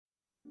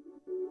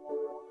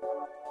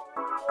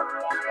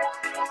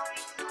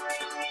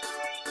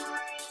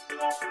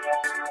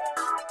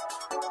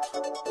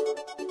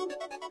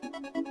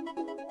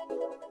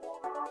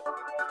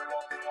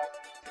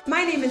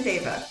My name is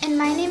Ava. And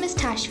my name is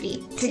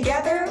Tashvi.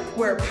 Together,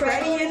 we're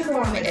Pretty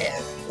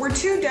Informative. We're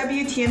two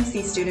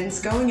WTMC students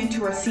going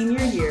into our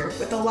senior year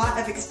with a lot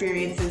of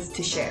experiences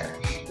to share.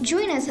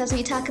 Join us as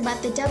we talk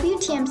about the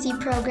WTMC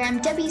program,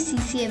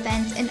 WCC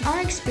events, and our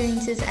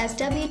experiences as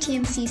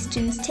WTMC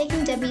students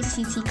taking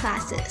WCC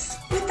classes.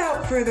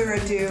 Without further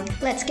ado,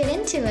 let's get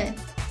into it.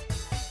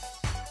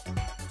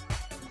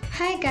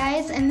 Hi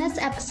guys, in this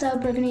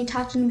episode we're going to be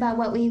talking about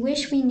what we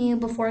wish we knew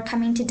before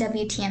coming to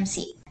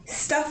WTMC.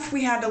 Stuff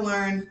we had to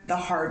learn the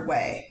hard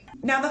way.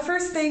 Now, the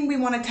first thing we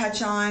want to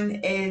touch on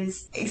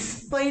is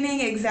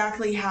explaining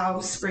exactly how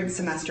spring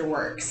semester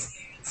works.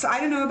 So I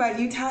don't know about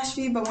you,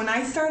 Tashvi, but when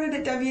I started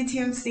at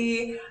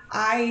WTMC,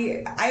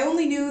 I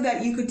only knew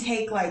that you could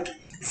take like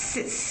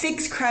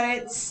 6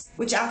 credits,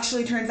 which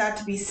actually turns out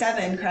to be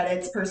 7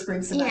 credits per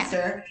spring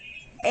semester.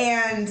 Yeah.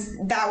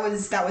 And that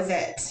was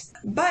it.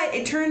 But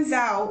it turns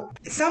out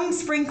some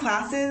spring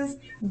classes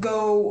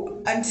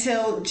go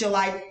until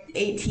July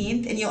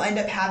 18th, and you'll end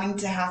up having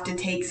to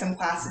take some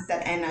classes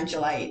that end on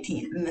July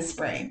 18th in the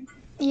spring.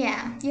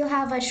 Yeah, you'll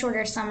have a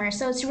shorter summer,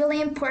 so it's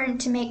really important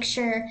to make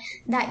sure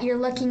that you're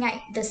looking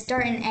at the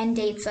start and end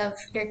dates of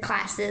your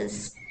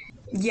classes.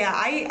 Yeah,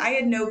 I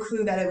had no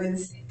clue that it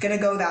was going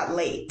to go that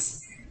late,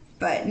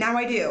 but now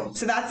I do.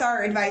 So that's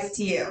our advice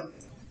to you.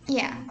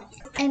 Yeah.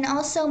 And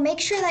also make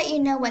sure that you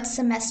know what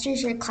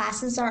semesters your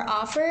classes are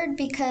offered,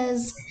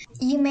 because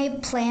you may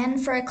plan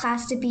for a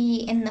class to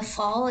be in the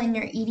fall in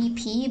your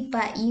EDP,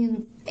 but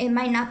it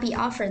might not be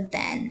offered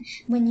then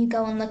when you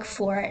go and look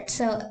for it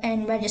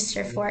and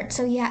register for it.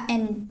 So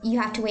and you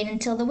have to wait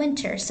until the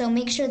winter. So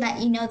make sure that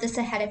you know this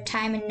ahead of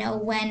time and know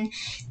when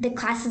the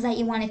classes that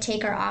you want to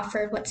take are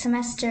offered, what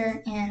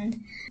semester,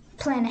 and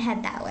plan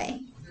ahead that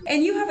way.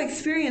 And you have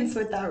experience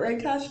with that, right,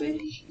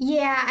 Tashvi?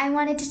 Yeah, I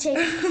wanted to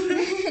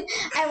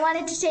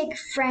take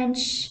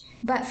French,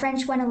 but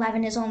French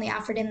 111 is only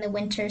offered in the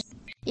winter,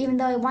 even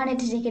though I wanted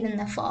to take it in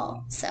the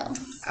fall. So.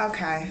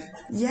 Okay.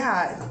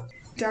 Yeah.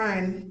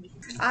 Darn.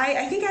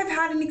 I think I've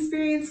had an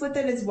experience with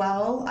it as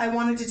well. I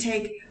wanted to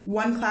take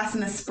one class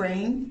in the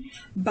spring,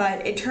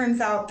 but it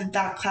turns out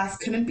that class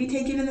couldn't be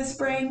taken in the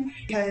spring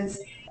because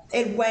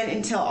it went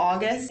until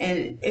August,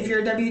 and if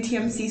you're a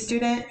WTMC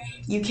student,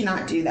 you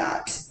cannot do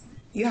that.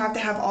 You have to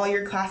have all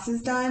your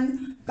classes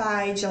done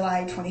by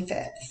July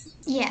 25th.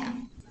 Yeah.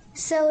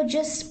 So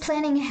just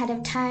planning ahead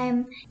of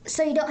time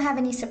so you don't have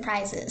any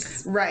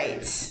surprises.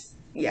 Right.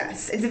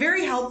 Yes. It's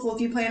very helpful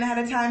if you plan ahead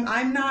of time.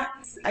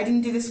 I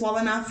didn't do this well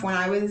enough when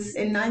I was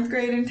in 9th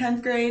grade and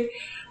 10th grade.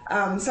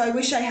 So I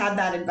wish I had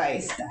that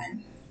advice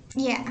then.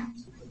 Yeah.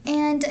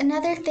 And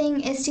another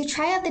thing is to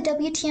try out the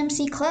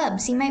WTMC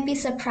clubs. You might be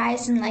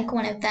surprised and like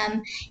one of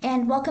them.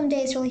 And Welcome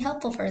Day is really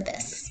helpful for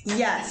this.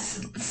 Yes.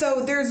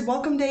 So there's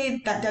Welcome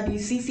Day that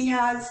WCC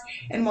has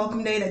and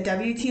Welcome Day that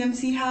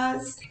WTMC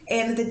has.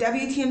 And at the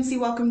WTMC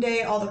Welcome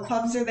Day, all the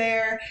clubs are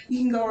there. You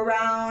can go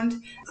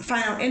around,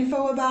 find out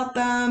info about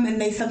them, and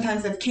they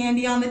sometimes have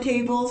candy on the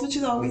tables, which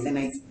is always a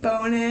nice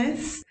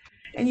bonus.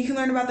 And you can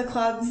learn about the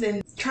clubs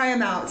and try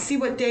them out, see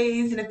what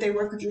days and if they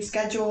work with your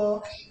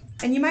schedule.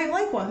 And you might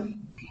like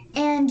one.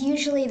 And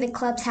usually the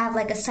clubs have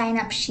like a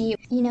sign-up sheet.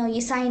 You know,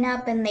 you sign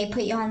up and they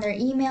put you on their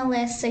email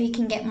list so you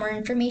can get more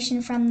information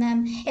from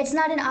them. It's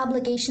not an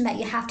obligation that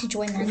you have to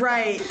join their club.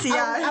 Right,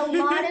 yeah. A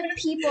lot of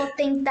people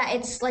think that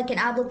it's like an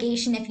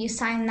obligation if you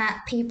sign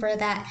that paper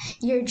that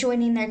you're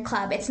joining their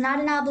club. It's not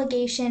an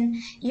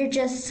obligation. You're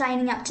just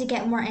signing up to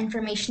get more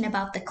information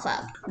about the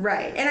club.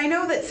 Right. And I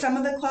know that some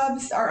of the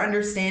clubs are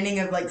understanding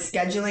of like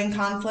scheduling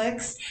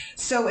conflicts.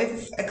 So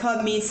if a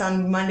club meets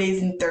on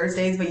Mondays and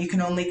Thursdays, but you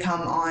can only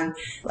come on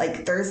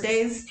like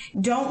Thursdays,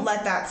 don't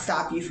let that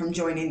stop you from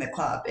joining the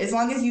club. As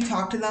long as you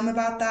talk to them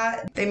about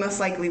that, they most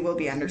likely will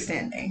be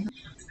understanding.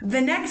 The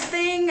next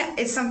thing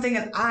is something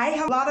that I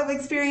have a lot of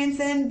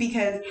experience in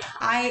because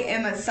I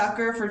am a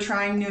sucker for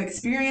trying new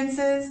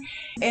experiences,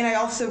 and I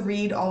also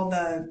read all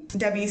the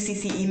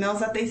WCC emails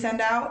that they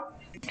send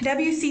out.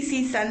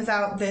 WCC sends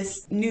out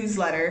this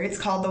newsletter. It's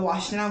called the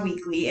Washington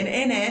Weekly, and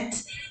in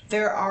it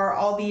there are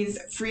all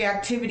these free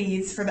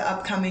activities for the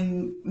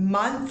upcoming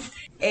month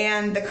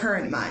and the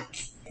current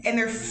month. And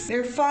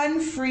they're fun,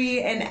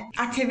 free, and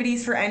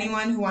activities for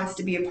anyone who wants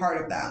to be a part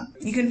of them.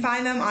 You can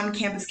find them on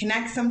Campus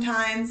Connect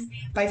sometimes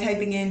by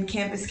typing in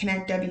Campus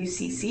Connect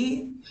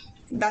WCC.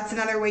 That's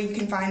another way you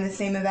can find the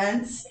same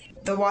events.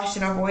 The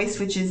Washington Voice,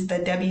 which is the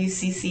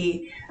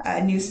WCC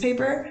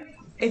newspaper,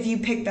 if you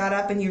pick that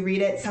up and you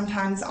read it,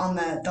 sometimes on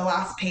the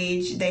last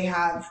page they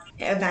have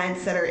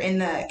events that are in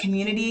the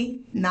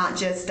community, not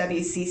just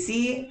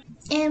WCC.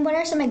 And what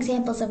are some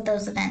examples of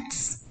those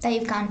events that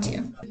you've gone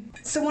to?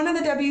 So one of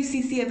the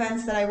WCC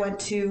events that I went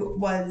to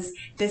was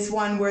this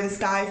one where this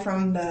guy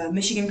from the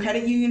Michigan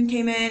Credit Union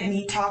came in and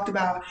he talked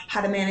about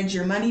how to manage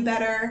your money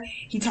better.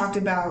 He talked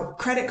about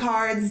credit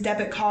cards,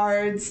 debit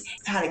cards,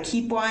 how to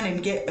keep one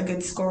and get a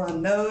good score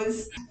on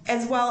those,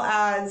 as well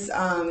as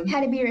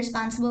how to be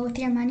responsible with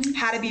your money.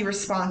 How to be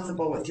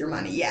responsible with your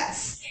money,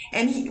 yes.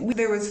 And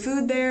there was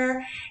food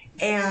there,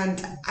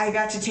 and I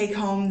got to take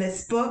home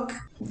this book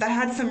that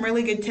had some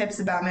really good tips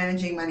about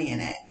managing money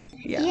in it.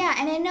 Yeah,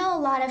 and I know a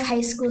lot of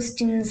high school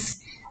students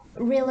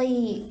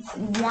really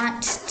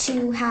want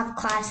to have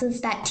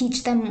classes that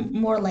teach them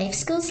more life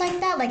skills like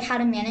that, like how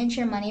to manage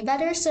your money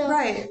better. So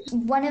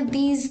one of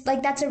these,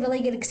 like that's a really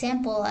good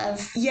example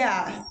of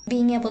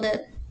being able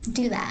to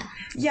do that.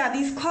 Yeah,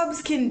 these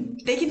clubs can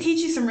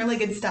teach you some really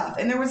good stuff.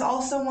 And there was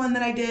also one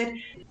that I did.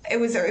 It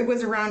was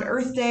around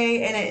Earth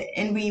Day,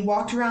 and we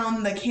walked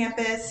around the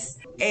campus,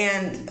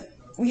 and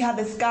we had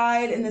this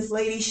guide, and this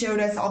lady showed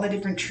us all the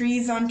different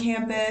trees on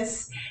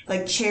campus,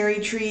 like cherry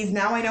trees.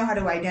 Now I know how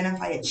to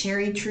identify a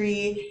cherry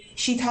tree.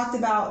 She talked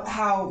about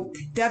how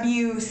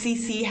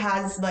WCC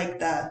has like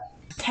the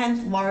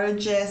 10th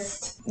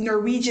largest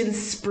Norwegian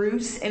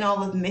spruce in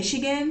all of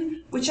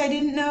Michigan, which I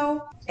didn't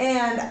know.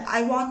 And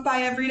I walk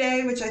by every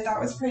day, which I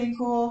thought was pretty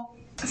cool.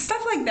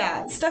 Stuff like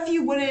that. Stuff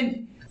you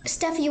wouldn't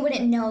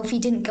know if you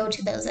didn't go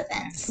to those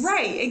events.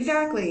 Right,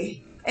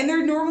 exactly. And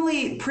they're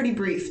normally pretty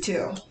brief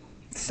too.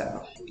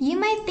 So you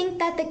might think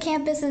that the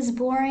campus is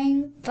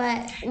boring,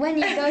 but when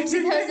you go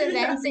to those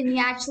events and you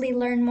actually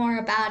learn more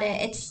about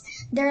it,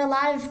 there are a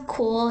lot of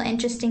cool,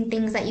 interesting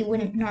things that you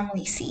wouldn't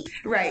normally see.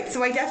 Right.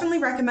 So I definitely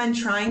recommend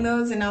trying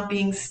those and not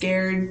being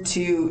scared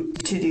to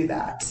do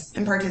that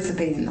and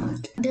participate in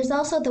that. There's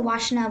also the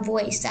Washtenaw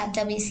Voice at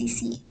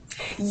WCC.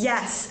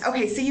 Yes.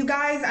 Okay, so you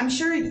guys, I'm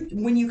sure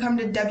when you come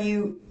to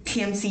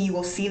WTMC you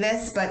will see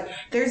this, but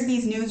there's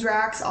these news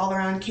racks all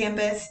around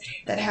campus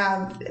that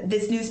have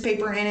this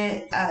newspaper in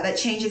it that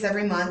changes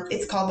every month.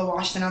 It's called the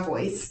Washtenaw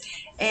Voice,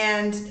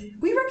 and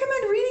we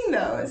recommend reading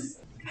those.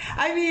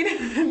 I mean,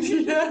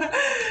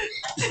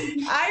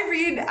 I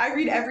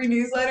read every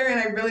newsletter and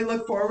I really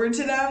look forward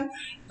to them,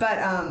 but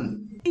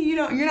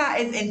you're not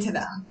as into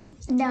them.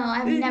 No,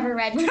 I've never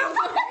read one.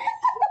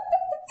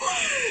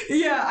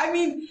 Yeah, I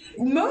mean,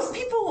 most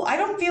people, I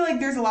don't feel like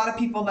there's a lot of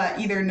people that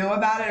either know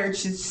about it or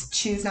just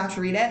choose not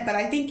to read it, but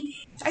I think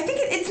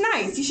it's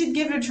nice. You should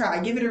give it a try.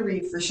 Give it a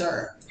read for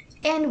sure.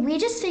 And we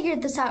just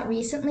figured this out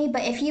recently,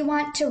 but if you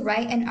want to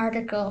write an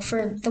article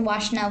for the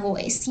Washtenaw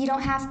Voice, you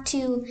don't have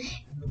to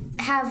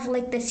have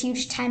like this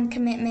huge time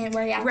commitment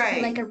where you have to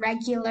be like a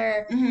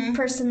regular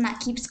person that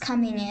keeps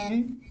coming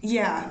in.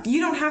 Yeah, you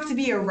don't have to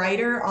be a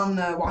writer on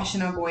the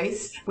Washtenaw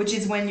Voice, which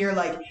is when you're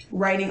like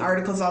writing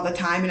articles all the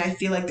time, and I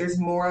feel like there's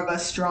more of a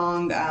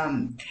strong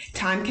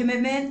time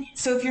commitment.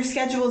 So if your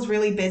schedule is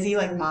really busy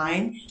like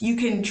mine, you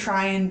can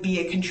try and be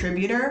a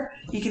contributor.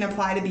 You can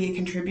apply to be a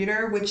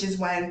contributor, which is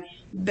when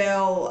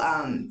they'll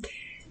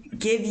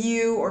give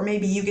you, or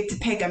maybe you get to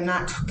pick, I'm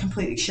not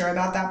completely sure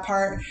about that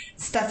part,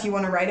 stuff you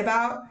want to write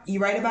about. You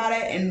write about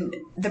it, and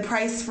the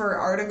price for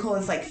article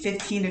is like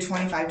 $15 to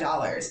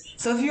 $25.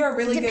 So if you're a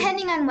really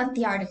depending on what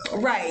the article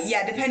is. Right,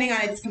 yeah, depending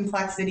on its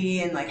complexity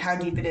and like how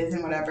deep it is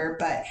and whatever.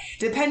 But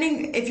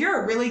if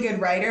you're a really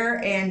good writer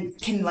and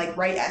can like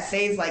write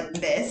essays like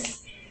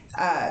this,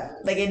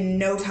 like in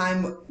no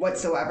time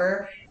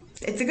whatsoever,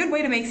 it's a good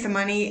way to make some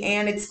money,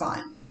 and it's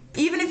fun.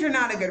 Even if you're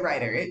not a good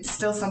writer, it's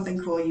still something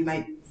cool you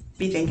might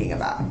be thinking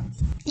about.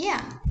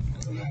 Yeah.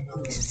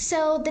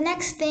 So the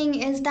next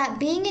thing is that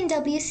being in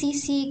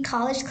WCC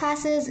college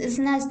classes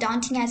isn't as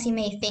daunting as you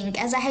may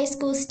think. As a high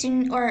school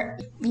student or,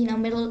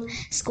 middle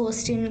school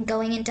student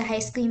going into high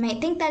school, you might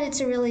think that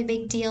it's a really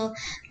big deal,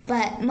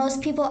 but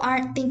most people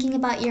aren't thinking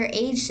about your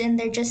age, and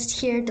they're just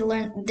here to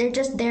learn. They're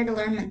just there to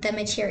learn the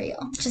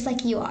material, just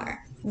like you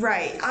are.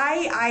 Right.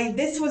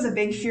 This was a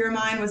big fear of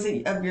mine. Was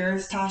it of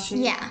yours,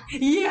 Tasha? Yeah.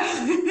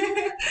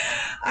 Yeah.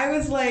 I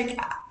was like,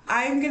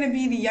 I'm going to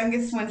be the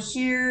youngest one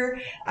here.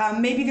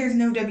 Maybe there's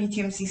no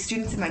WTMC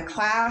students in my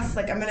class.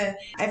 Like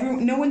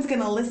no one's going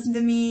to listen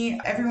to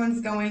me. Everyone's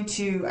going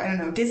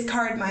to,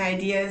 discard my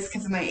ideas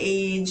because of my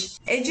age.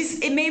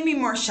 It made me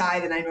more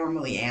shy than I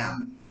normally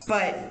am.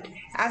 But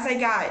as I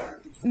got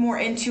more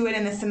into it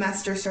and the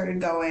semester started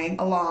going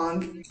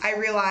along, I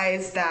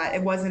realized that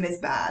it wasn't as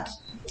bad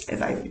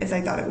as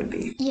I thought it would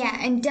be. Yeah,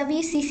 and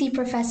WCC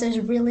professors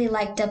really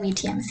like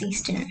WTMC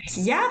students.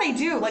 Yeah, they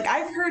do. Like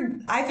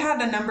I've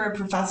had a number of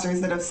professors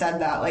that have said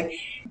that. Like,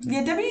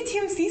 yeah,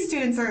 WTMC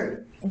students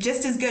are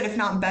just as good, if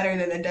not better,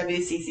 than the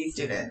WCC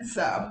students.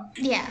 So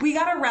yeah, we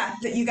got a rep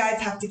that you guys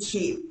have to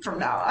keep from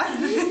now on.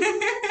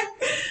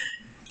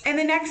 And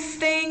the next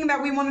thing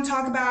that we want to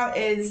talk about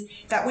is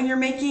that when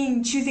you're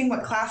choosing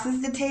what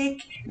classes to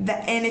take,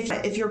 and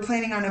if you're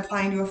planning on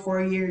applying to a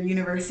 4-year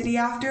university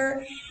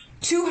after,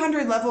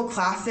 200 level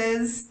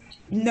classes,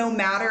 no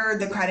matter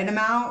the credit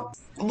amount,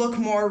 look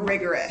more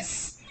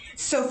rigorous.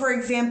 So for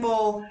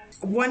example,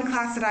 one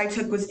class that I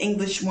took was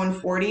English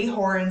 140,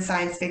 horror and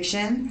science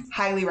fiction.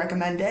 Highly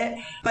recommend it.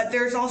 But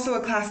there's also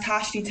a class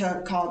Tashti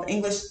took called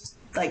English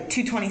like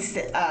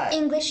 226.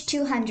 English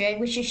 200,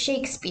 which is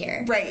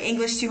Shakespeare. Right,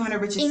 English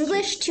 200, which is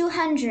English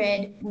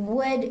 200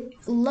 would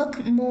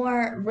look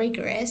more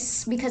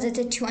rigorous because it's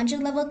a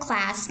 200 level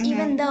class,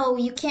 even though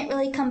you can't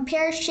really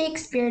compare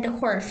Shakespeare to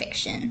horror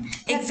fiction.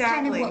 That's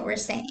kind of what we're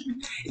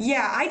saying.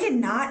 Yeah, I did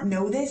not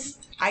know this,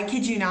 I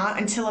kid you not,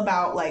 until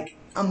about like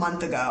a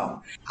month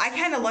ago. I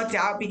kind of lucked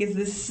out because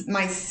this is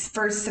my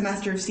first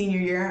semester of senior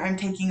year. I'm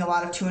taking a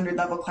lot of 200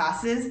 level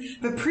classes,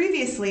 but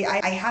previously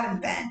I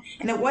hadn't been.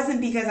 And it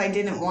wasn't because I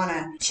didn't want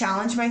to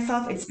challenge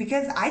myself. It's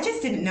because I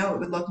just didn't know it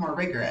would look more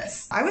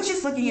rigorous. I was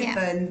just looking at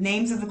the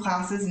names of the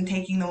classes and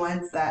taking the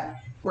ones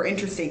that were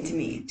interesting to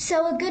me.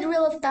 So a good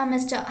rule of thumb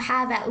is to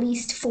have at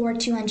least 4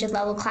 200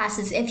 level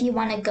classes if you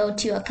want to go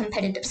to a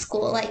competitive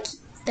school like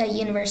the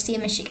University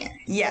of Michigan.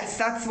 Yes,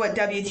 that's what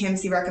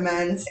WTMC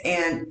recommends,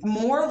 and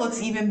more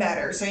looks even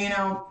better. So,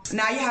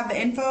 now you have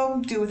the info,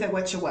 do with it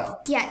what you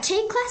will. Yeah,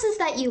 take classes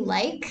that you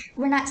like.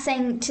 We're not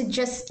saying to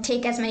just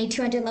take as many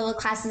 200 level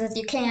classes as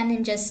you can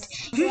and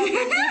just go on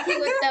easy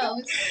with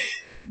those.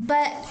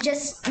 But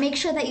just make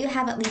sure that you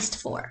have at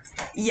least 4.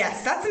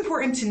 Yes, that's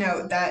important to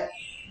note that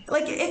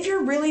like, if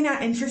you're really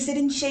not interested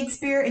in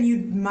Shakespeare and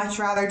you'd much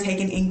rather take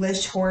an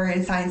English, horror,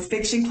 and science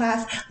fiction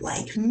class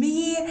like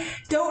me,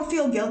 don't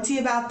feel guilty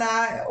about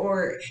that,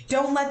 or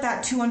don't let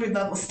that 200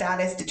 level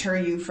status deter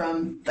you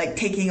from like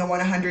taking a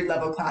 100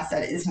 level class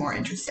that is more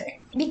interesting.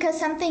 Because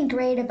something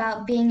great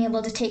about being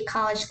able to take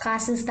college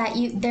classes that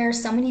there are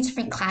so many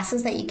different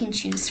classes that you can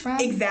choose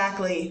from.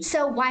 Exactly.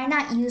 So why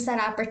not use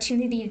that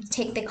opportunity to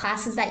take the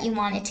classes that you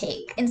want to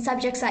take in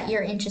subjects that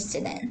you're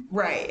interested in?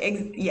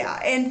 Right. Yeah.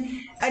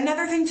 And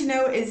another thing to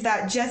note is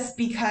that just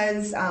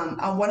because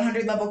a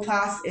 100 level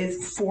class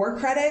is 4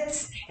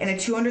 credits and a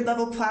 200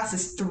 level class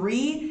is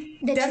 3,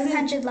 the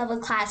 200 level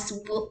class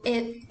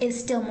is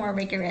still more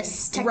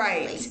rigorous, technically.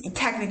 Right.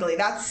 Technically,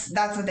 that's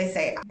what they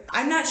say.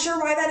 I'm not sure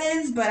why that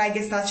is, but I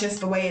guess that's just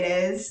the way it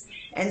is.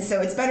 And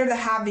so it's better to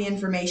have the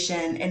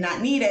information and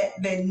not need it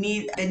than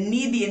need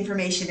the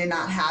information and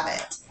not have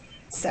it.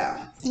 So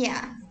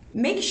yeah,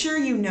 make sure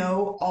you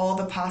know all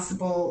the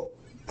possible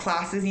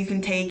classes you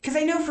can take, because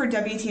I know for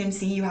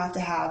WTMC you have to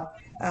have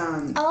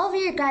all of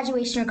your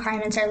graduation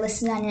requirements are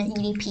listed on your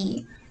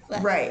EDP.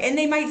 Right, and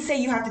they might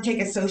say you have to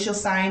take a social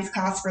science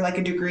class for like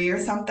a degree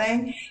or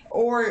something,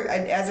 or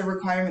as a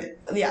requirement.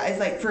 Yeah, it's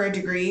like for a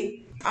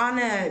degree. On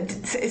a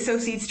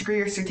associate's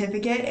degree or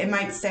certificate, it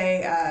might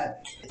say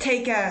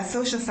take a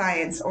social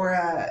science or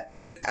a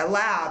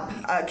lab,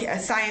 a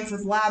science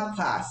with lab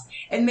class,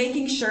 and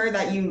making sure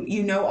that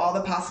you know all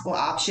the possible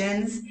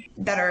options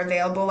that are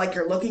available, like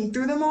you're looking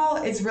through them all,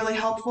 is really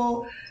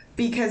helpful,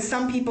 because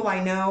some people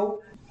I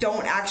know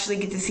don't actually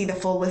get to see the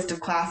full list of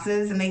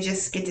classes, and they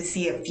just get to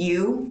see a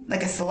few,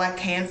 like a select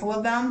handful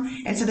of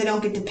them, and so they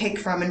don't get to pick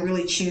from and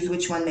really choose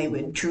which one they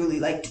would truly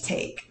like to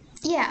take.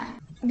 Yeah,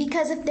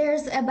 because if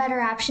there's a better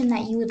option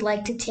that you would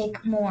like to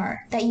take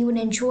more, that you would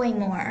enjoy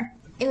more,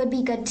 it would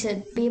be good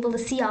to be able to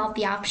see all of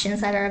the options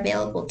that are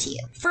available to you.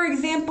 For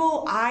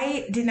example,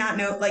 I did not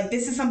know, like,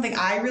 this is something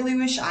I really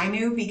wish I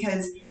knew,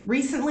 because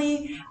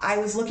recently I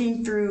was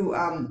looking through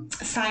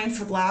science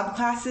with lab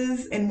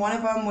classes, and one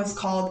of them was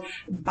called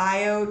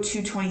Bio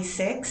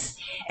 226,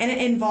 and it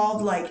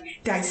involved like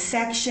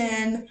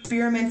dissection,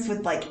 experiments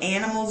with like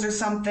animals or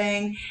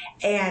something,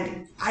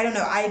 and I don't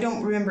know, I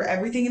don't remember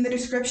everything in the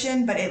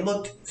description, but it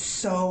looked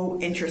so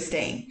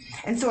interesting.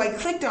 And so I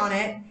clicked on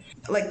it,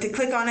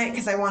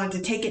 because I wanted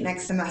to take it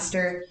next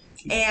semester,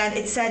 and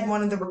it said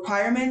one of the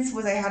requirements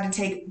was I had to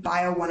take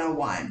Bio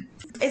 101.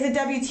 It's a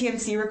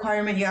WTMC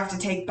requirement. You have to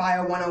take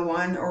Bio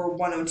 101 or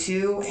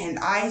 102, and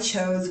I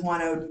chose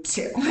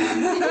 102.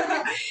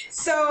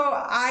 So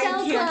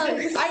I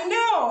can't. Close. I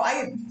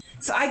know.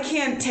 So I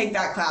can't take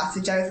that class,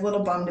 which I was a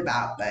little bummed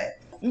about, but.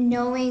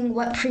 Knowing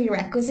what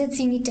prerequisites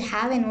you need to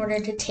have in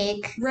order to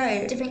take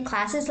different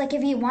classes. Like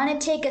if you want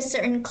to take a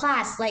certain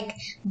class, like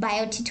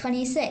Bio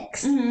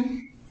 226,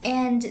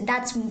 and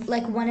that's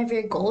like one of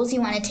your goals, you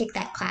want to take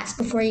that class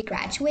before you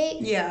graduate,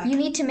 you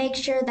need to make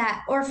sure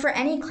that, or for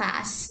any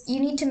class, you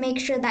need to make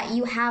sure that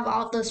you have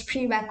all those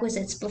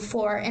prerequisites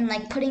before, and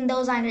like putting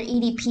those on your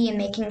EDP and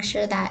making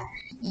sure that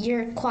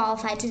you're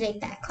qualified to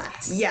take that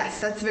class. Yes,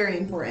 that's very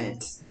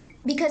important.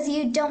 Because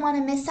you don't want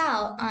to miss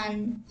out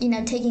on,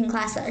 taking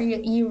class that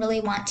you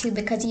really want to,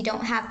 because you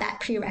don't have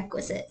that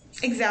prerequisite.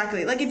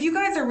 Exactly. Like if you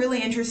guys are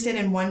really interested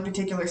in one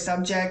particular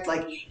subject,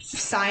 like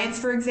science,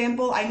 for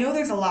example, I know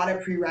there's a lot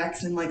of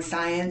prereqs in like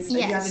science that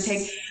you have to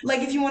take.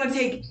 Like if you want to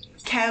take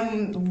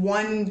Chem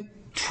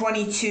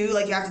 122,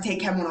 like you have to take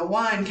Chem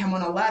 101, Chem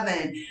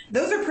 111.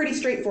 Those are pretty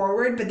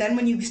straightforward, but then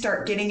when you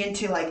start getting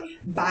into like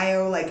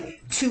Bio like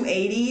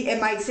 280,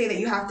 it might say that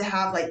you have to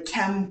have like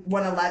Chem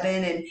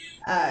 111,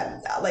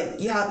 and like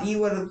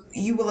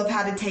you will have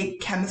had to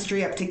take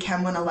chemistry up to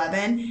Chem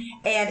 111.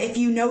 And if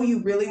you know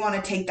you really want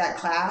to take that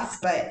class,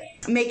 but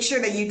make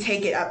sure that you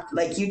take it up,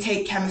 like you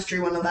take chemistry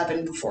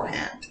 111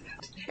 beforehand,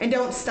 and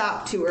don't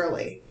stop too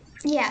early.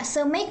 Yeah,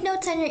 so make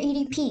notes on your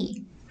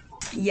EDP.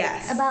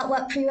 Yes. About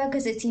what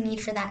prerequisites you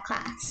need for that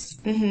class.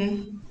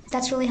 Mm-hmm.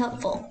 That's really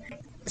helpful.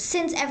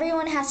 since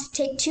everyone has to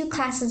take 2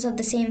 classes of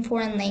the same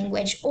foreign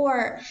language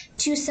or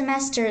 2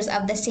 semesters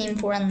of the same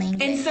foreign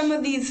language. And some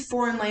of these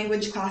foreign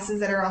language classes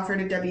that are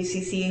offered at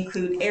WCC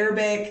include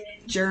Arabic,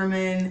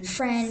 German,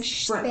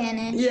 French,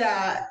 Spanish.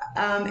 Yeah,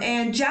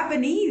 and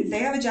Japanese. They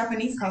have a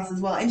Japanese class as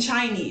well, and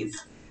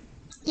Chinese.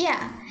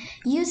 Yeah,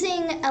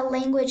 using a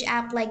language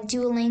app like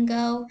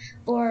Duolingo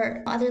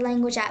or other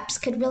language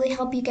apps could really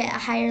help you get a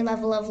higher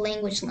level of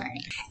language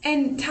learning.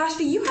 And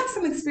Tashvi, you have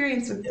some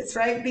experience with this,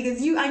 right?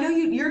 Because I know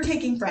you're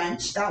taking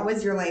French. That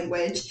was your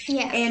language.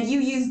 Yeah. And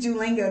you used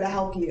Duolingo to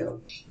help you.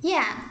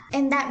 Yeah,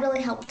 and that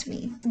really helped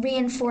me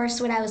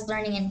reinforce what I was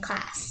learning in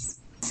class.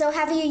 So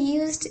have you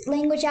used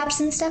language apps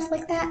and stuff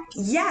like that?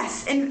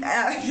 Yes, and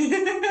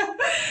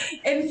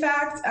in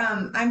fact,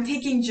 I'm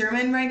taking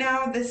German right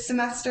now this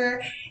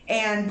semester,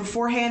 and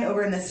beforehand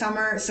over in the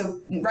summer, so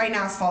right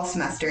now it's fall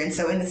semester, and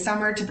so in the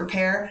summer to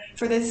prepare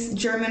for this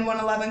German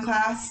 111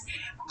 class,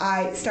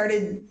 I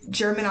started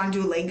German on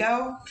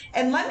Duolingo,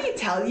 and let me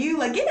tell you,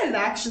 like, it is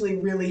actually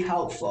really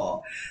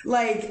helpful.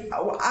 Like,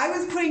 I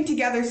was putting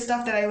together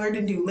stuff that I learned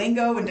in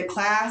Duolingo into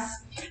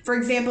class. For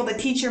example, the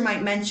teacher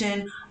might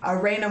mention a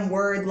random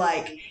word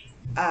like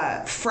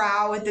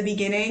Frau at the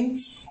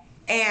beginning,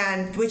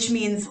 and which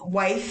means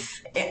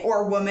wife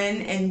or woman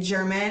in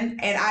German,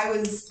 and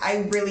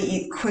I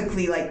really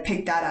quickly like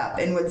picked that up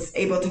and was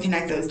able to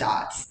connect those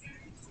dots.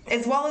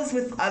 As well as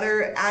with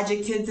other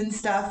adjectives and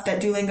stuff that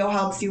Duolingo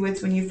helps you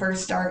with when you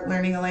first start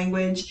learning a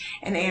language,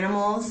 and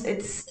animals,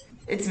 it's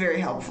very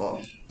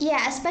helpful.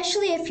 Yeah,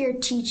 especially if your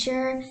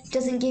teacher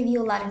doesn't give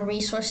you a lot of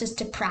resources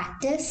to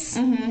practice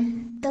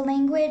the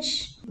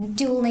language.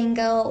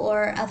 Duolingo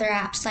or other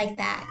apps like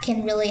that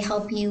can really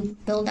help you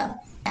build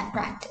up that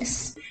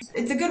practice.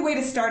 It's a good way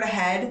to start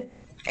ahead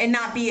and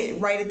not be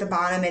right at the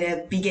bottom in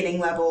a beginning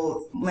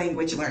level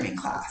language learning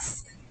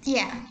class.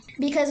 Yeah,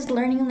 because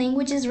learning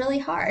language is really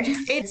hard.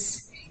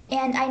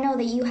 And I know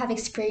that you have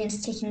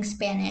experience taking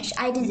Spanish.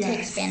 I didn't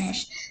take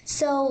Spanish.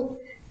 So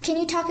can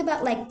you talk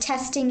about like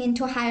testing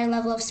into a higher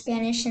level of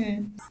Spanish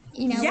and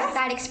what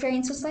that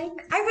experience was like?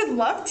 I would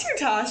love to,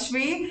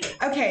 Tashvi.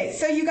 Okay,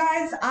 so you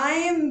guys, I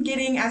am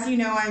getting, as you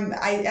know,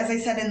 as I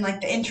said in like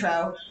the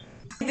intro,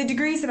 the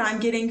degrees that I'm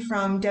getting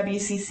from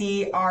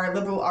WCC are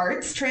liberal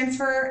arts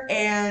transfer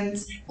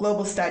and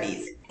global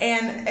studies.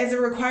 And as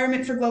a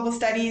requirement for global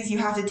studies, you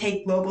have to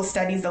take global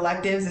studies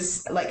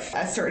electives, like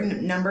a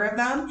certain number of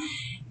them.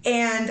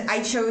 And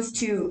I chose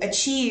to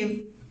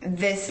achieve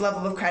this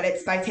level of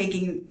credits by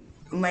taking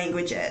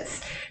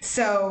languages.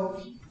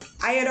 So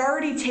I had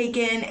already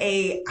taken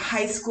a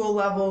high school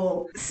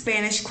level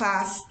Spanish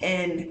class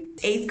in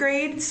 8th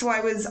grade, so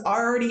I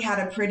already had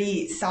a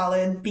pretty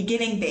solid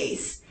beginning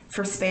base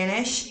for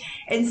Spanish.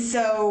 And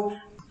so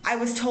I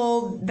was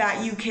told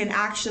that you can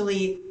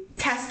actually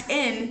test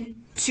in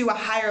to a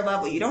higher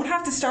level. You don't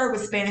have to start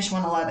with Spanish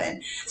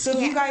 111. So if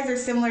you guys are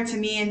similar to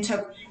me and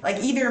took, like,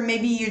 either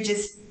maybe you're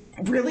just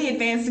really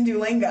advanced in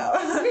Duolingo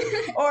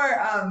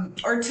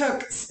or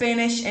took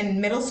Spanish in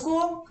middle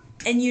school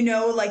and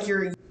like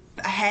you're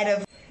ahead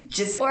of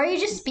or you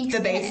just speak the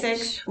Spanish.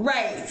 basics,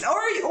 right?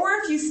 Or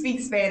if you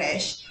speak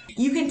Spanish,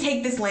 you can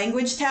take this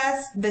language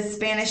test, the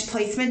Spanish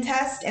placement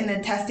test in the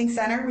testing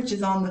center, which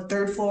is on the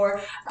 3rd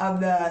floor of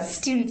the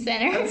student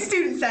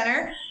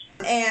center.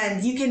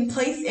 And you can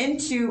place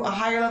into a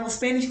higher level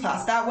Spanish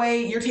class. That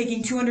way you're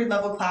taking 200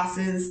 level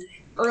classes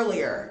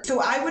earlier.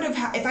 So I would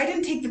have, if I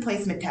didn't take the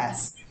placement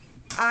test,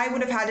 I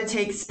would have had to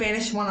take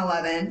Spanish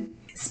 111,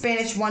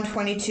 Spanish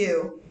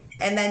 122,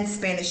 and then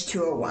Spanish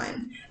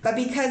 201. But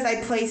because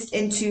I placed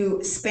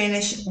into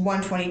Spanish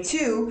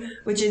 122,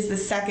 which is the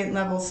 2nd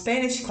level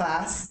Spanish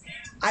class,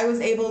 I was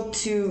able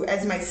to,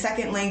 as my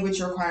second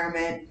language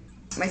requirement,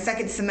 my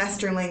second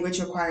semester language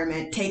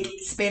requirement, take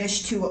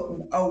Spanish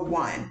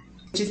 201.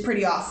 Which is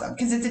pretty awesome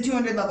because it's a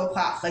 200 level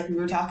class like we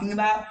were talking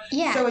about.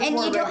 Yeah, so it's and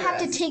more you don't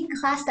rigorous. have to take a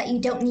class that you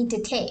don't need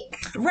to take.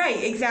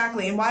 Right,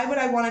 exactly. And why would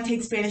I want to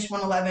take Spanish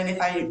 111 if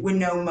I would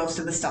know most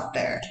of the stuff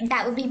there?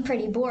 That would be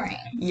pretty boring.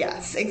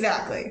 Yes,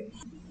 exactly.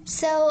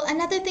 So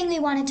another thing we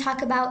want to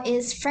talk about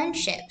is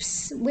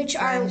friendships, which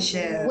are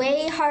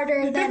way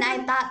harder than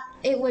I thought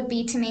it would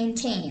be to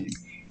maintain.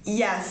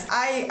 Yes,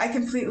 I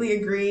completely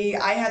agree.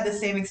 I had the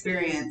same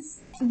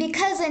experience.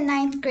 Because in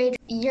 9th grade,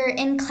 you're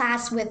in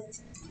class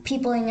with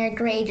people in your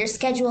grade, your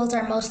schedules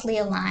are mostly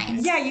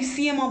aligned. Yeah, you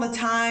see them all the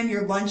time.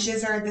 Your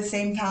lunches are at the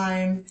same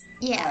time.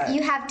 Yeah,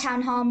 you have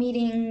town hall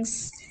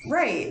meetings.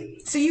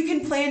 Right. So you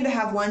can plan to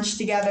have lunch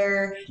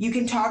together. You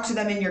can talk to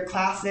them in your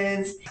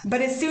classes. But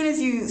as soon as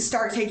you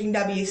start taking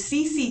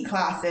WCC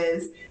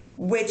classes,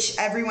 which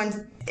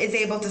everyone is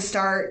able to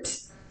start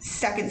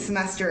 2nd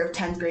semester of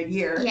 10th grade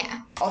year,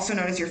 also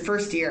known as your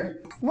first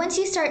year. Once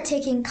you start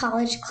taking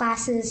college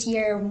classes,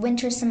 your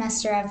winter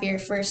semester of your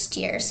first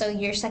year, so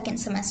your 2nd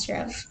semester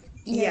of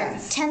your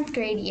 10th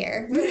grade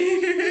year.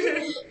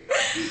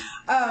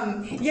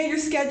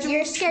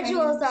 Your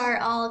schedules are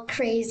all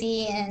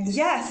crazy and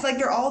yes, like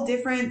they're all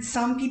different.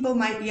 Some people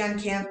might be on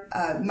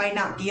might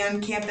not be on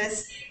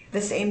campus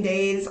the same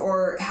days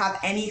or have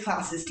any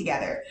classes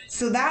together.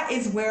 So that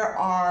is where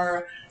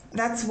our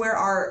that's where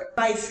our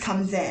advice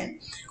comes in.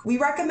 We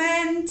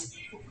recommend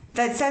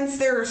that since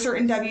there are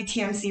certain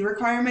WTMC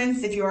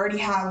requirements, if you already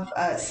have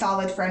a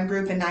solid friend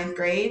group in ninth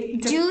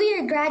grade, do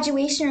your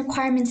graduation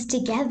requirements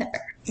together.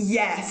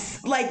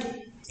 Yes. Like,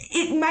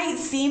 it might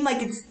seem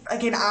like it's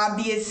like an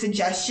obvious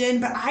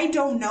suggestion, but I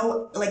don't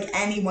know like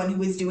anyone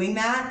who is doing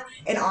that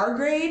in our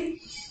grade.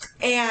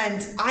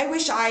 And I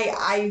wish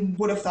I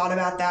would have thought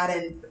about that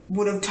and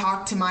would have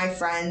talked to my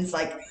friends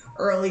like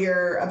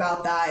earlier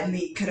about that, and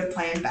we could have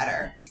planned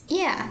better.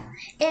 Yeah,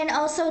 and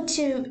also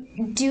to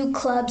do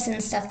clubs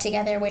and stuff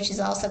together, which is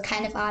also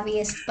kind of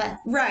obvious, but...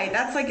 Right,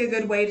 that's like a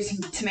good way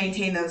to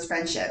maintain those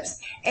friendships.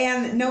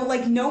 And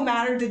no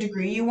matter the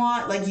degree you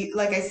want,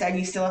 like I said,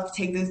 you still have to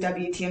take those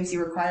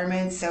WTMC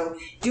requirements, so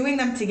doing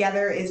them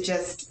together is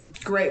just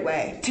a great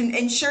way to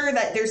ensure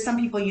that there's some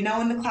people you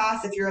know in the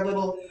class if you're a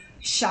little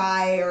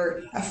shy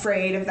or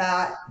afraid of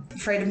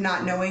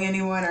not knowing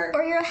anyone,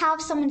 or you'll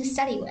have someone to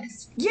study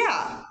with.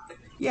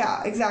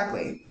 Yeah,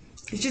 exactly.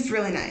 It's just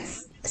really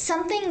nice.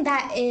 Something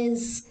that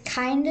is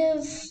kind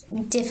of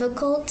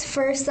difficult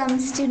for some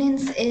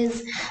students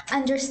is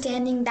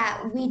understanding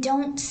that we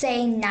don't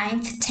say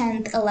 9th,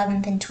 10th,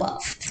 11th, and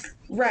 12th.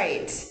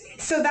 Right.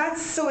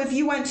 So if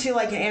you went to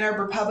like an Ann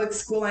Arbor public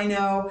school, I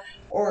know,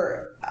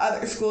 or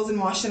other schools in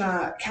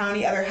Washtenaw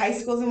County, other high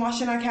schools in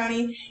Washtenaw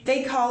County,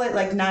 they call it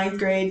like 9th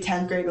grade,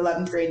 10th grade,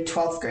 11th grade,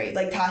 12th grade,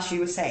 like Tashvi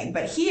was saying.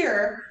 But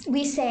here...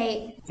 we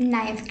say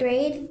 9th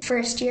grade,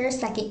 first year,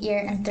 second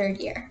year, and third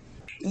year.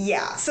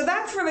 Yeah, so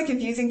that's where the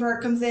confusing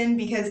part comes in,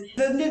 because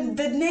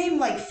the name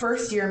like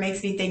first year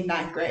makes me think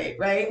ninth grade,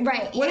 right?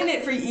 Right. Wouldn't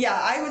it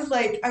I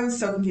was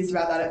so confused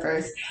about that at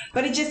first.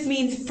 But it just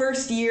means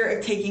first year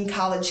of taking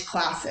college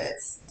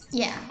classes.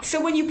 Yeah. So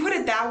when you put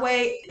it that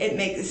way,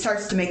 it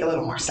starts to make a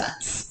little more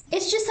sense.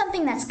 It's just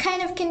something that's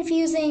kind of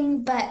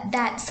confusing, but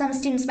that some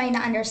students might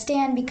not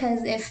understand,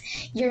 because if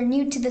you're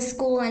new to the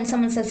school and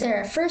someone says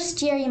they're a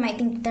first year, you might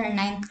think they're in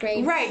ninth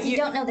grade. Right. You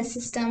don't know the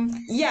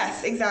system.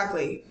 Yes,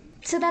 exactly.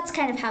 So that's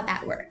kind of how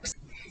that works.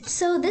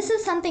 So this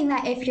is something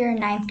that if you're a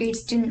ninth grade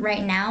student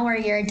right now, or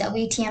you're a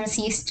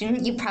WTMC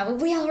student, you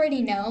probably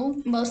already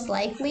know, most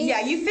likely.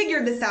 Yeah, you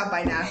figured this out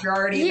by now if you're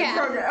already in the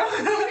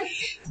program.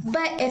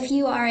 But if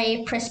you are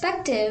a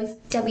prospective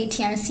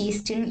WTMC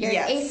student, you're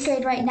Yes. in 8th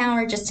grade right now,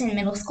 or just in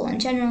middle school in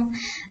general,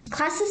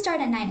 classes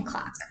start at 9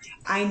 o'clock.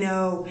 I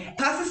know.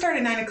 Classes start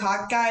at 9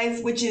 o'clock,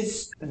 guys, which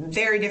is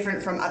very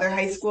different from other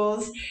high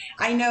schools.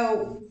 I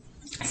know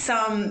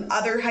some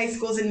other high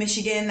schools in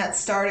Michigan that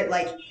start at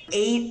like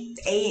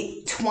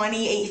 8:20,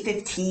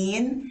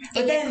 8:15.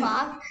 8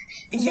 o'clock?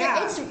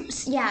 Yeah.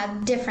 It's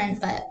different,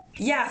 but...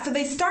 Yeah, so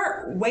they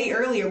start way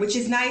earlier, which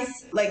is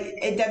nice. Like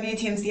at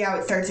WTMC, how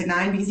it starts at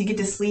 9 because you get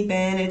to sleep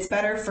in. It's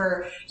better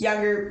for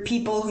younger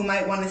people who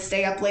might want to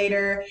stay up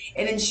later.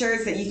 It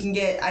ensures that you can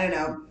get,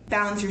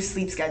 balance your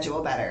sleep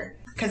schedule better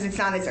because it's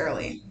not as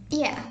early.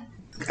 Yeah.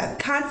 A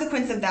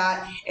consequence of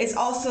that is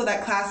also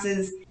that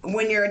classes,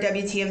 when you're a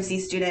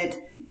WTMC student,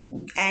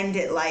 end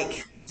at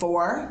like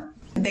 4.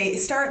 They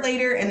start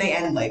later and they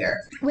end later.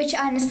 Which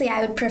honestly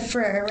I would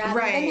prefer rather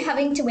than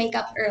having to wake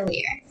up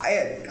earlier.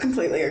 I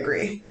completely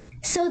agree.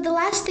 So the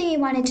last thing we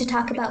wanted to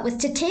talk about was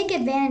to take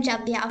advantage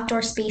of the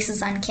outdoor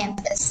spaces on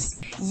campus.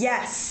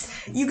 Yes.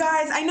 You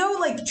guys, I know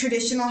like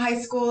traditional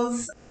high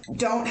schools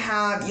don't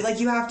have,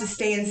 you have to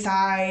stay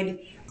inside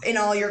in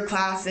all your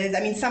classes. I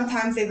mean,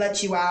 sometimes they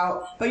let you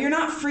out, but you're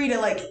not free to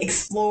like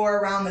explore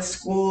around the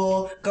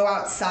school, go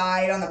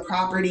outside on the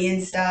property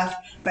and stuff.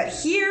 But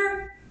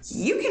here,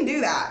 you can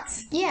do that.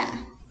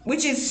 Yeah.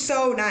 Which is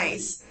so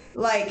nice.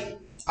 Like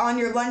on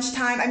your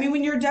lunchtime, I mean,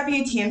 when you're a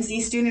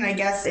WTMC student, I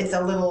guess it's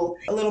a little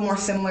more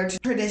similar to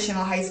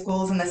traditional high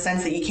schools in the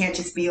sense that you can't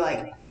just be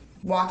like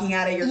walking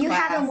out of your class. You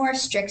have a more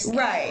strict schedule.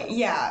 Right,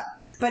 yeah.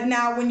 But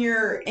now when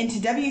you're into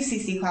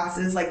WCC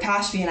classes, like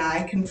Tashvi and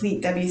I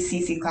complete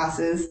WCC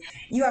classes,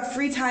 you have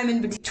free time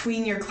in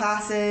between your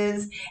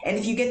classes. And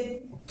if you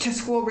get to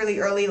school really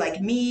early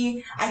like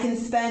me, I can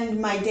spend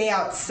my day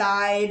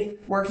outside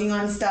working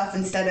on stuff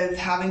instead of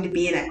having to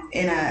be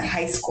in a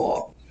high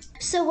school.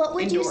 So what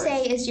would you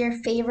say is your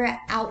favorite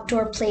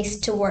outdoor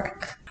place to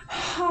work?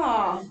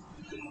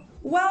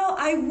 Well,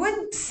 I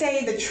would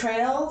say the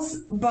trails,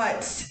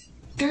 but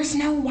there's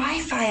no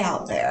Wi-Fi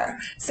out there.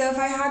 So if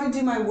I had to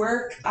do my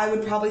work, I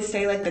would probably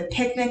say like the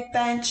picnic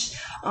bench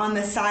on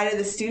the side of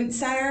the student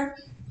center.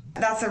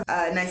 That's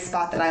a nice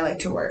spot that I like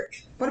to work.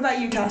 What about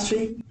you,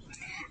 Tashvi?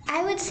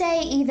 I would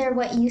say either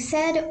what you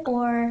said,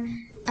 or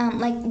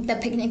like the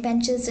picnic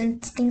benches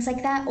and things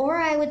like that, or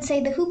I would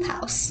say the hoop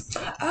house.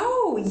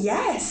 Oh,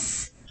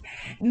 yes.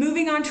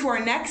 Moving on to our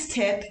next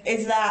tip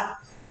is that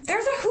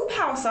there's a hoop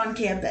house on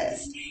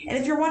campus. And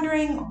if you're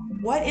wondering,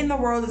 what in the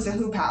world is a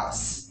hoop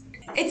house?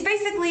 It's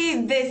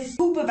basically this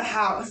hoop of a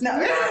house. No.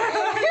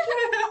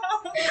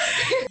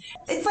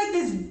 It's like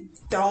this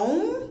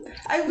dome.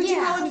 Would you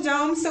call it a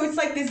dome? So it's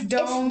like this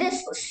dome.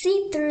 It's this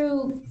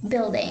see-through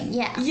building,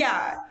 yeah.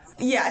 Yeah.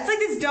 Yeah, it's like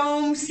this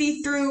dome,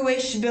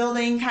 see-through-ish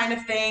building kind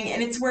of thing,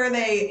 and it's where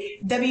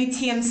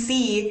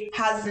WTMC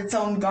has its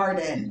own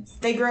garden.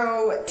 They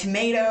grow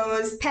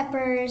tomatoes,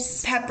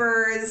 Peppers.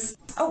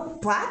 oh,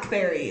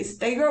 blackberries.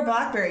 They grow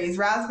blackberries,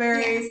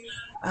 raspberries.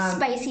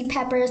 Spicy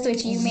peppers,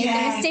 which you made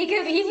the mistake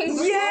of eating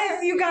before.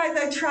 Yes, you guys,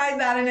 I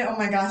tried that and oh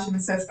my gosh, it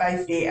was so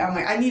spicy. Oh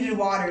my, I needed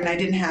water and I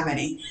didn't have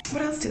any.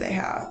 What else do they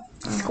have?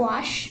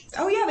 Squash.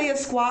 Oh yeah, they have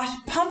squash.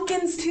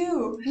 Pumpkins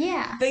too.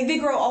 Yeah. They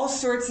grow all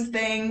sorts of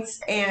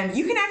things and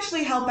you can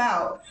actually help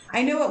out.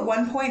 I know at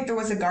one point there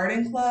was a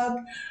garden club.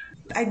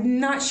 I'm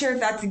not sure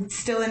if that's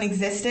still in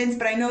existence,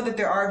 but I know that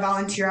there are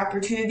volunteer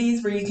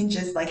opportunities where you can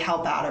just like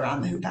help out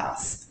around the hoop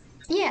house.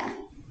 Yeah.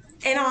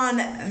 And on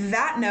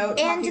that note,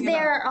 and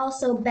there are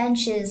also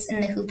benches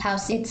in the hoop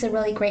house. It's a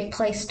really great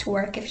place to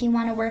work if you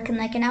want to work in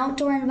like an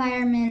outdoor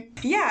environment.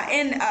 Yeah,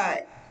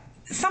 and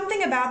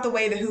something about the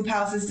way the hoop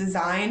house is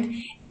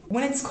designed,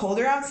 when it's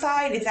colder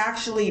outside, it's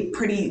actually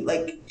pretty,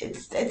 like,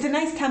 it's a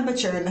nice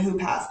temperature in the hoop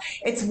house.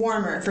 It's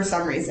warmer for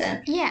some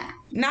reason. Yeah.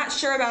 Not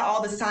sure about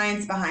all the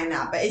science behind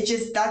that, but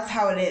that's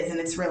how it is, and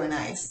it's really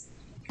nice.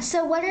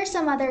 So what are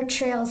some other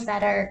trails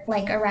that are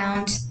like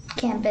around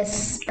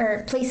campus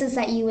or places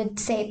that you would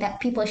say that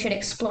people should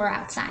explore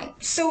outside?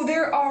 So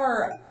there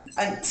are,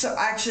 so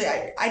actually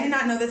I did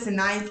not know this in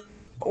 9th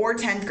or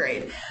 10th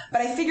grade,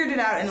 but I figured it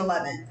out in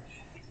 11th.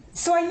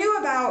 So I knew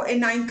about in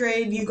 9th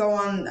grade you go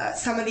on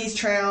some of these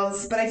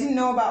trails, but I didn't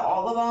know about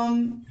all of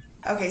them.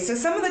 Okay, so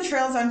some of the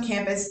trails on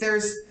campus,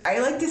 I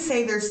like to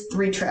say there's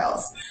 3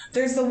 trails.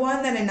 There's the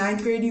one that in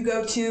 9th grade you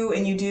go to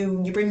and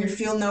you bring your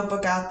field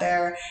notebook out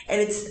there, and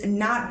it's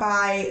not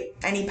by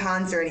any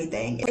ponds or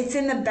anything. It's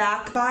in the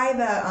back by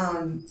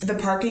the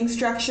parking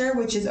structure,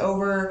 which is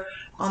over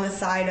on the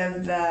side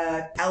of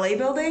the LA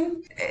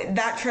building.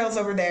 That trail's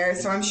over there,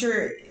 so I'm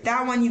sure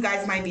that one you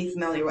guys might be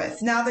familiar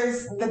with. Now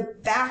there's the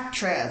back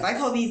trails. I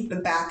call these the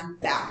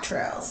back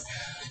trails.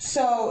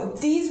 So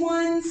these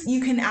ones, you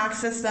can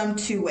access them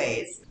 2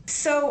 ways.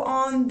 So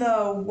on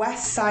the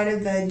west side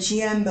of the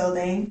GM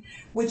building,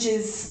 which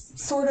is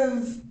sort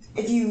of,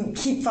 if you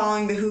keep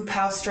following the hoop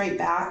house straight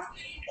back,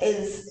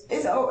 is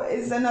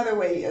another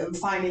way of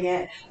finding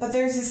it. But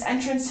there's this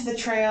entrance to the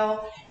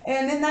trail,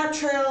 and in that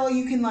trail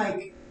you can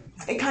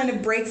it kind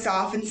of breaks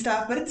off and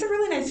stuff, but it's a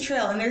really nice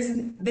trail. And there's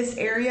this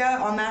area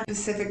on that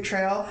specific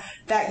trail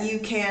that you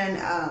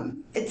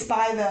can, it's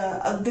by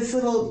this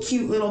little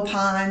cute little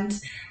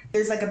pond.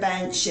 There's like a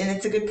bench, and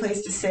it's a good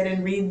place to sit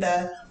and read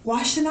the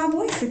Washtenaw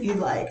Voice if you'd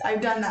like. I've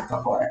done that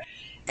before.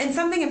 And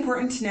something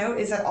important to note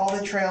is that all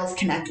the trails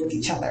connect with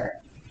each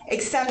other.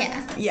 Except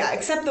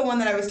the one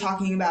that I was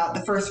talking about,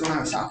 the first one I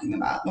was talking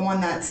about, the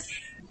one that's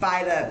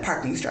by the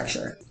parking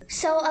structure.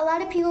 So a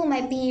lot of people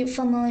might be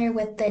familiar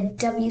with the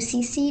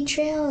WCC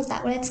trail. Is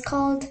that what it's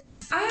called?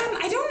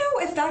 I don't know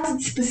if that's a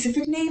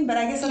specific name, but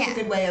I guess that's a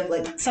good way of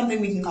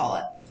something we can call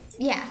it.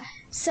 Yeah.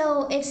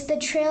 So it's the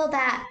trail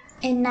that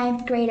in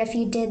 9th grade,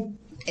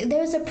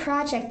 there was a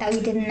project that we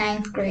did in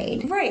 9th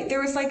grade. Right. There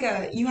was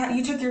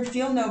you took your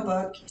field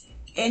notebook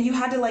and you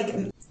had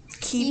to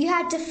You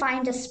had to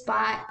find a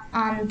spot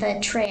on the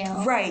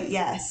trail. Right,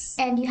 yes.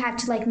 And you had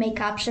to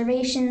make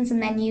observations,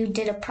 and then you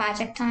did a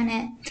project on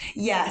it.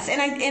 Yes, and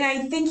I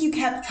think you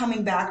kept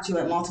coming back to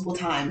it multiple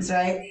times,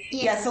 right?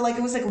 Yeah, so it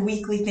was a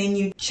weekly thing.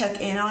 You check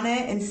in on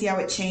it and see how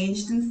it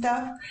changed and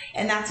stuff,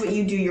 and that's what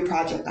you do your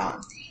project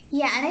on.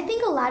 Yeah, and I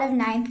think a lot of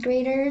 9th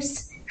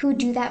graders who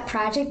do that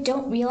project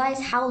don't realize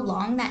how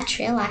long that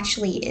trail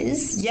actually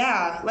is.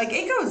 Yeah,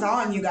 it goes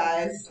on, you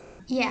guys.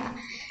 Yeah.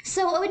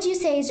 So what would you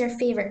say is your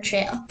favorite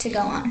trail to go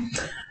on?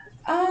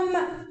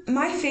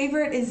 My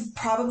favorite is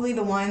probably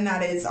the one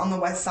that is on the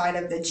west side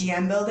of the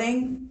GM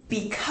building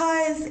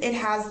because it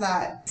has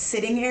that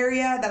sitting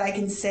area that I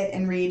can sit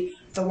and read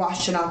the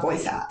Washtenaw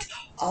Voice at.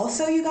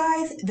 Also, you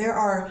guys, there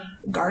are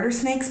garter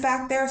snakes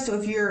back there, so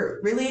if you're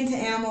really into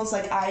animals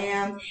like I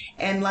am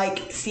and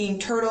seeing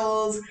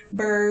turtles,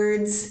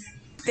 birds,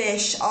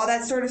 fish, all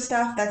that sort of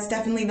stuff, that's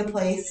definitely the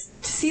place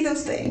to see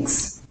those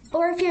things.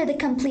 Or if you're the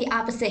complete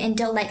opposite and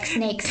don't like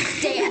snakes,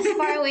 stay as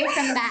far away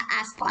from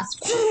that as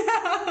possible.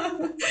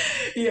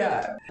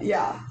 Yeah.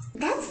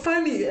 That's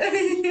funny.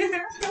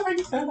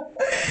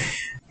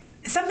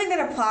 Something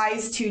that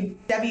applies to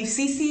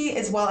WCC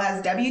as well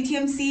as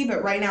WTMC,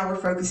 but right now we're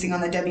focusing on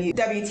the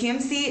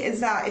WTMC, is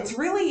that it's a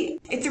really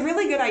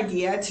good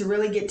idea to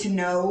really get to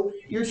know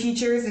your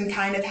teachers and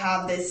kind of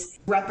have this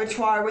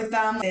repertoire with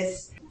them,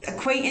 this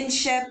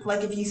acquaintanceship.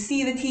 If you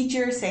see the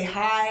teacher, say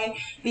hi,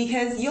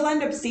 because you'll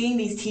end up seeing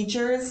these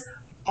teachers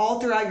all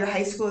throughout your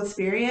high school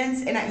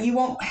experience, and you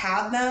won't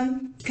have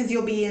them because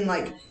you'll be in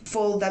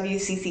full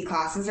WCC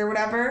classes or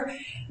whatever,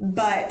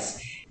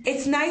 but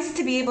it's nice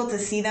to be able to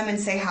see them and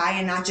say hi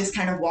and not just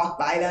kind of walk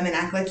by them and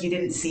act like you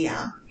didn't see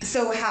them.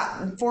 So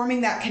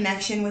forming that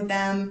connection with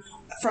them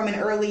from an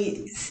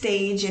early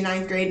stage in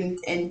 9th grade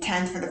and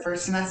 10th for the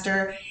first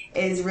semester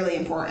is really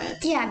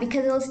important. Yeah,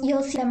 because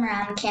you'll see them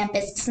around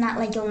campus. It's not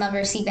like you'll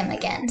never see them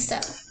again. So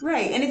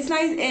right, and it's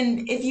nice.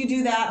 And if you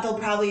do that, they'll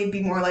probably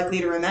be more likely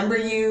to remember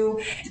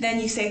you. Then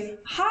you say,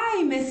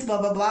 "Hi, Miss blah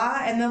blah blah,"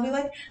 and they'll be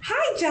like,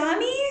 "Hi,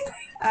 Johnny.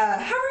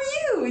 How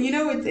are you?" You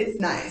know, it's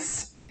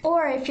nice.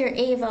 Or if you're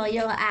Ava,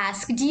 you'll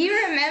ask, "Do you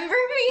remember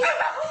me?"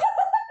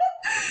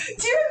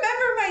 Do you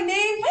remember my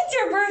name? What's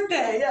your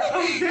birthday?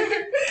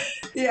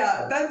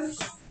 Yeah,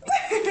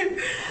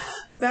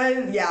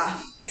 yeah, yeah.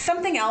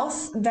 Something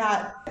else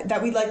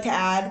that we'd like to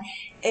add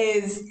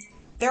is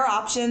there are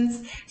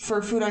options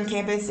for food on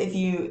campus if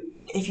you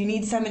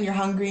need some and you're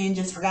hungry and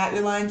just forgot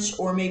your lunch,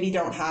 or maybe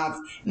don't have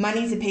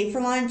money to pay for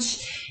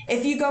lunch.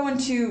 If you go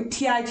into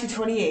TI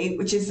 228,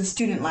 which is the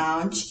student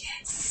lounge,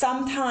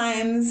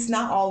 sometimes,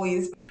 not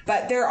always,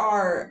 but there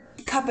are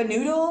cup of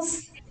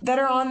noodles that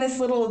are on this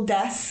little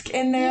desk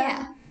in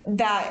there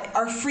that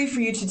are free for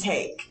you to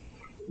take.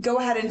 Go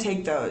ahead and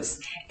take those.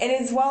 And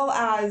as well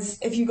as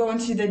if you go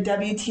into the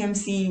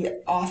WTMC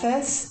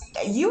office,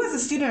 you as a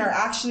student are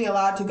actually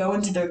allowed to go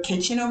into their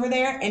kitchen over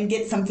there and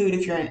get some food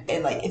if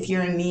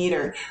you're in need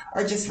or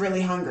just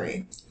really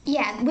hungry.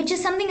 Yeah, which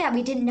is something that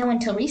we didn't know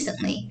until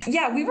recently.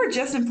 Yeah, we were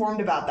just informed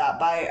about that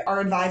by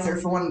our advisor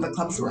for one of the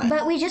clubs we're in.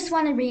 But we just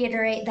want to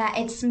reiterate that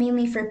it's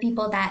mainly for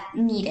people that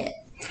need it.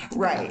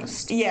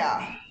 Right.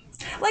 Yeah.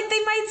 Like, they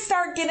might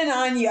start getting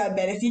on you a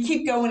bit if you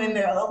keep going in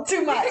there a little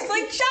too much.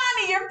 Like,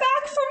 Johnny, you're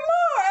back for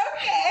more.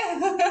 Okay.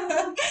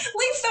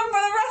 Leave some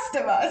for the rest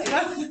of us.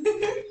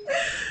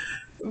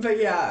 But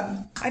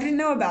yeah, I didn't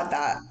know about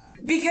that.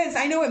 Because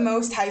I know at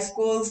most high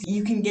schools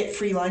you can get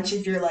free lunch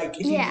if you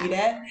need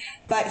it.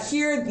 But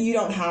here you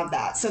don't have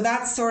that. So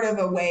that's sort of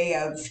like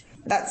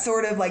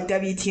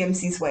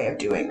WTMC's way of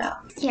doing that.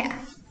 Yeah.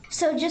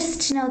 So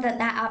just to know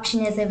that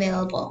option is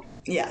available.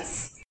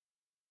 Yes.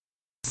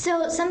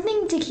 So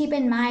something to keep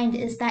in mind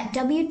is that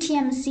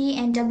WTMC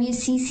and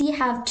WCC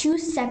have 2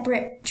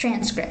 separate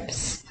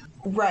transcripts.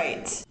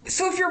 Right.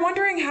 So if you're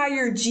wondering how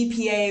your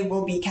GPA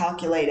will be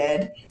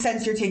calculated,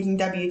 since you're taking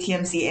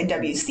WTMC and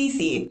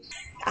WCC,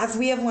 as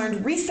we have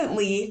learned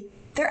recently,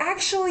 they're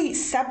actually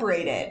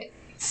separated.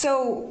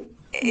 So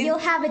you'll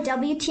have a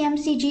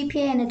WTMC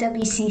GPA and a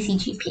WCC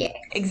GPA.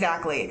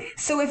 Exactly.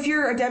 So if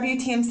you're a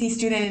WTMC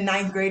student in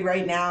 9th grade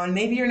right now, and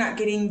maybe you're not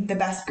getting the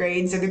best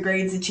grades or the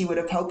grades that you would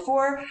have hoped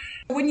for,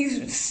 when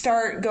you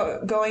start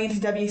going into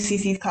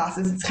WCC's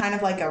classes, it's kind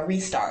of like a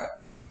restart,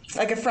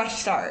 like a fresh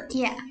start.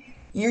 Yeah.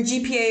 Your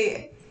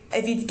GPA,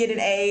 if you get an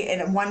A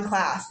in one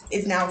class,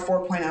 is now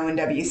 4.0 in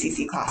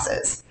WCC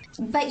classes.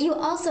 But you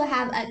also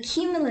have a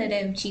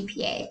cumulative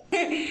GPA.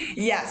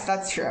 Yes,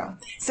 that's true.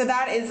 So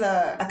that is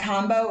a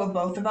combo of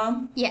both of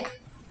them? Yeah.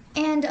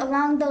 And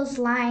along those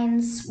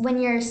lines,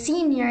 when you're a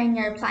senior and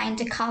you're applying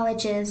to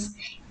colleges,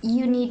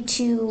 you need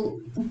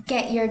to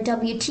get your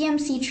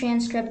WTMC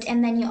transcript,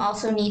 and then you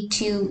also need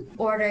to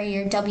order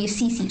your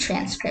WCC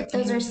transcript.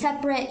 Those are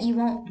separate. You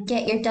won't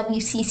get your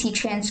WCC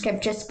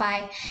transcript just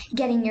by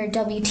getting your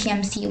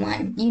WTMC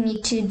one. You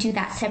need to do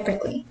that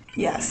separately.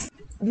 Yes.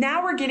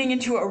 Now we're getting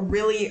into a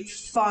really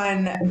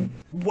fun,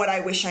 what I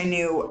wish I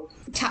knew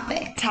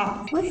topic.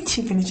 Look at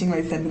you finishing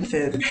my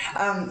sentences.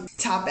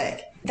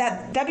 Topic.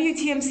 That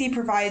WTMC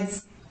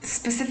provides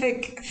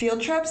specific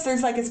field trips.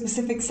 There's like a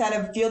specific set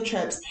of field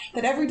trips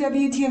that every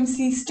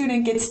WTMC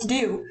student gets to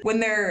do when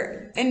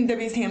they're in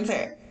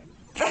WTMC.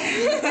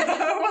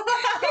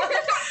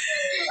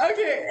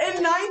 Okay,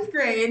 in 9th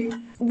grade,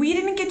 we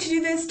didn't get to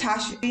do this,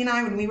 Tasha and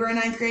I, when we were in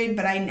 9th grade,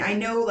 but I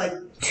know like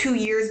 2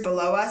 years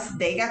below us,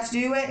 they got to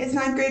do it as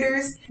 9th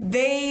graders.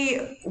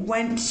 They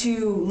went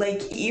to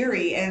Lake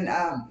Erie and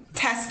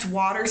test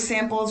water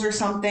samples or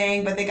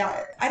something, but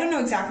I don't know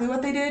exactly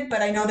what they did,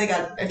 but I know they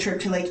got a trip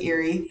to Lake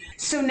Erie.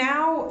 So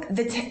now,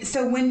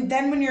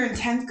 when you're in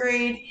 10th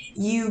grade,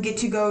 you get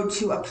to go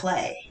to a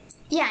play.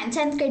 Yeah, in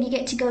 10th grade, you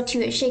get to go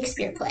to a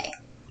Shakespeare play.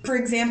 For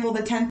example,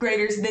 the 10th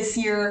graders this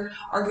year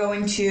are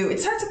going to, it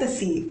starts with a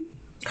C.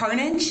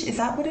 Carnage? Is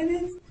that what it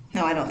is?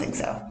 No, I don't think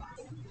so.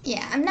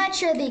 Yeah, I'm not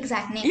sure the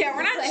exact name. Yeah,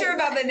 we're not sure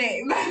about the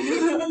name.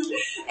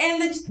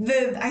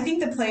 And I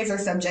think the plays are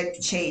subject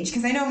to change,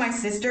 because I know my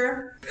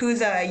sister,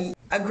 who's a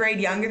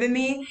grade younger than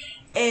me,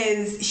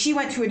 she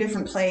went to a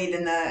different play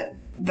than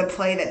the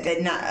play that the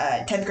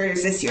 10th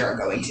graders this year are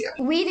going to.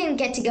 We didn't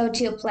get to go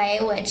to a play,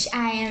 which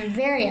I am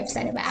very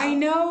upset about. I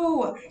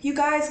know. You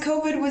guys,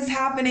 COVID was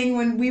happening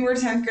when we were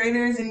 10th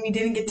graders and we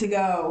didn't get to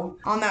go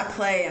on that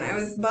play, and I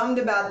was bummed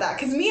about that,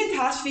 because me and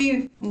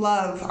Tashvi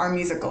love our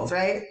musicals,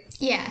 right?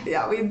 Yeah.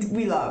 Yeah,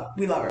 we love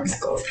our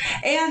musicals.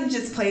 And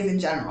just plays in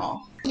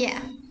general.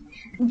 Yeah.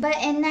 But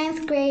in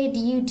 9th grade,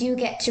 you do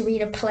get to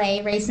read a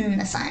play, Raisin in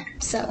the Sun,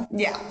 so.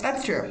 Yeah,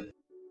 that's true.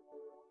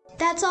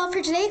 That's all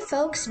for today,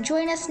 folks.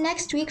 Join us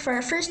next week for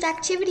our first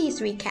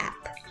activities recap.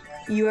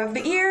 You have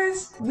the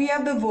ears, we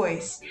have the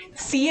voice.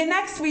 See you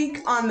next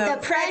week on the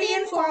Pretty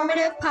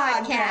Informative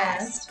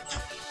Podcast.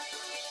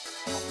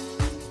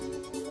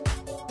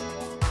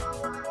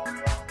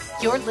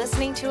 You're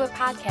listening to a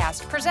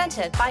podcast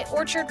presented by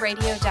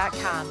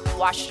OrchardRadio.com,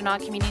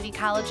 Washtenaw Community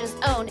College's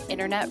own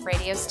internet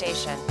radio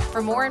station.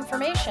 For more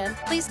information,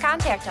 please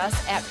contact us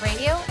at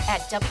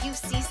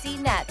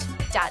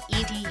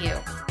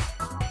radio@wccnet.edu.